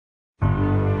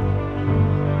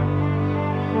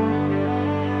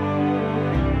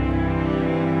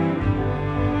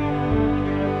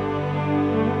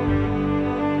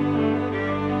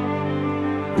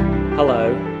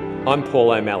I'm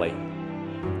Paul O'Malley.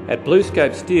 At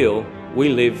BlueScope Steel, we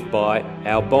live by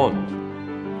our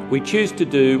bond. We choose to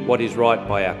do what is right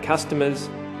by our customers,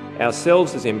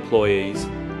 ourselves as employees,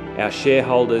 our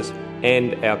shareholders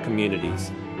and our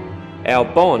communities. Our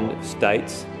bond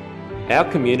states, our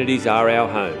communities are our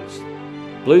homes.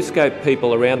 BlueScope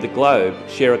people around the globe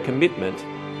share a commitment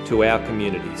to our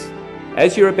communities.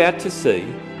 As you're about to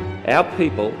see, our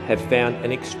people have found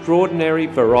an extraordinary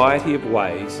variety of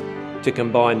ways to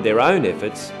combine their own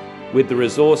efforts with the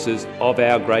resources of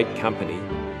our great company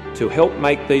to help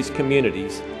make these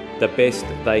communities the best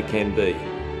they can be.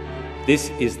 This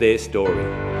is their story.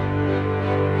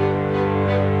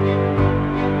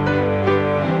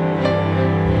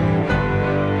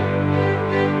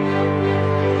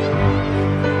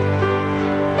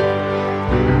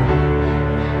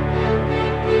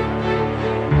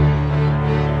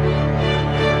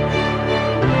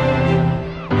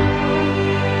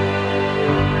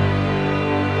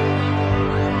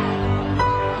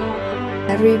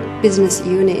 Every business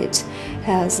unit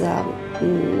has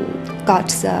got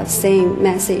the same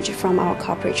message from our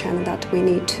corporate channel that we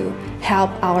need to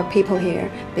help our people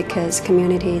here because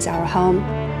community is our home.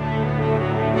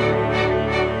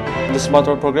 The Smart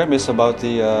Road program is about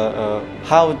the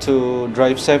how to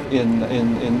drive safe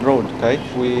in road. Okay,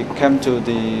 we came to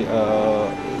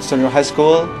the senior high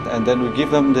school and then we give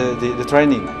them the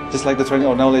training, just like the training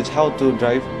or knowledge how to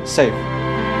drive safe.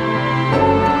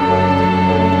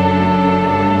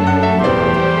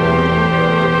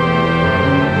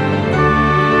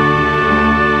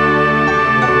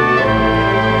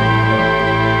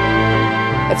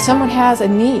 If someone has a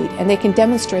need and they can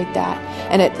demonstrate that,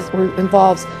 and it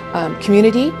involves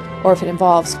community, or if it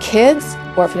involves kids,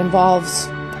 or if it involves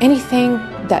anything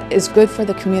that is good for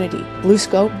the community,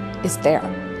 BlueScope is there,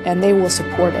 and they will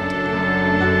support it.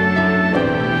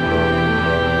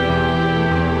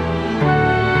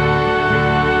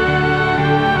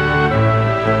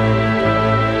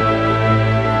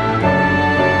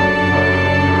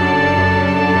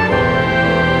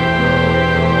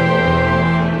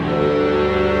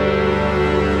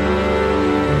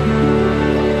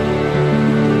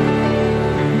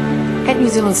 At New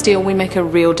Zealand Steel, we make a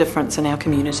real difference in our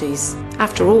communities.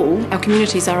 After all, our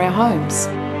communities are our homes.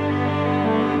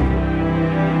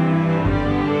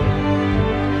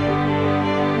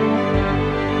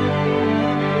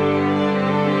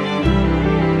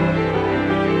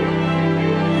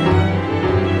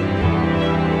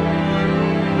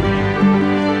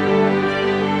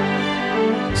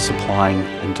 Supplying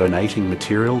and donating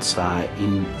materials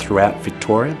throughout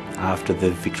Victoria after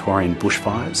the Victorian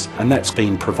bushfires, and that's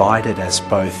been provided as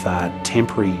both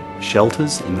temporary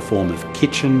shelters in the form of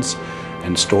kitchens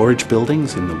and storage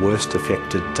buildings in the worst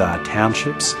affected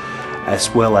townships,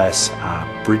 as well as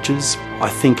bridges. I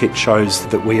think it shows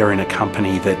that we are in a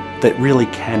company that really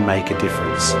can make a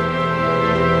difference.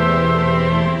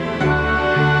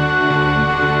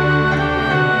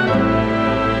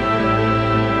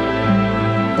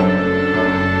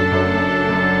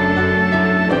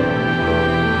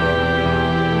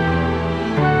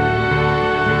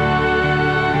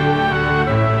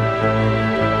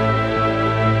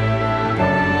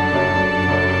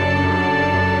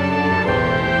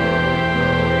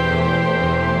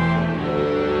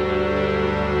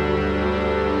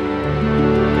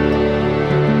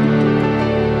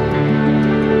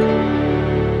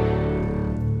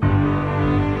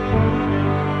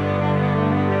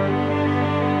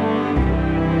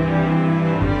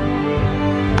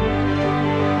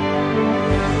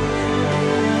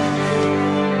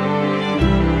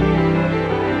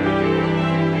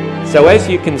 So as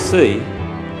you can see,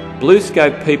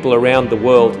 BlueScope people around the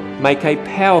world make a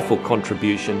powerful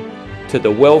contribution to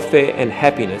the welfare and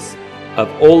happiness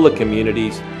of all the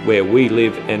communities where we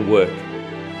live and work.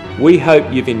 We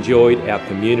hope you've enjoyed our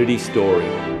community story.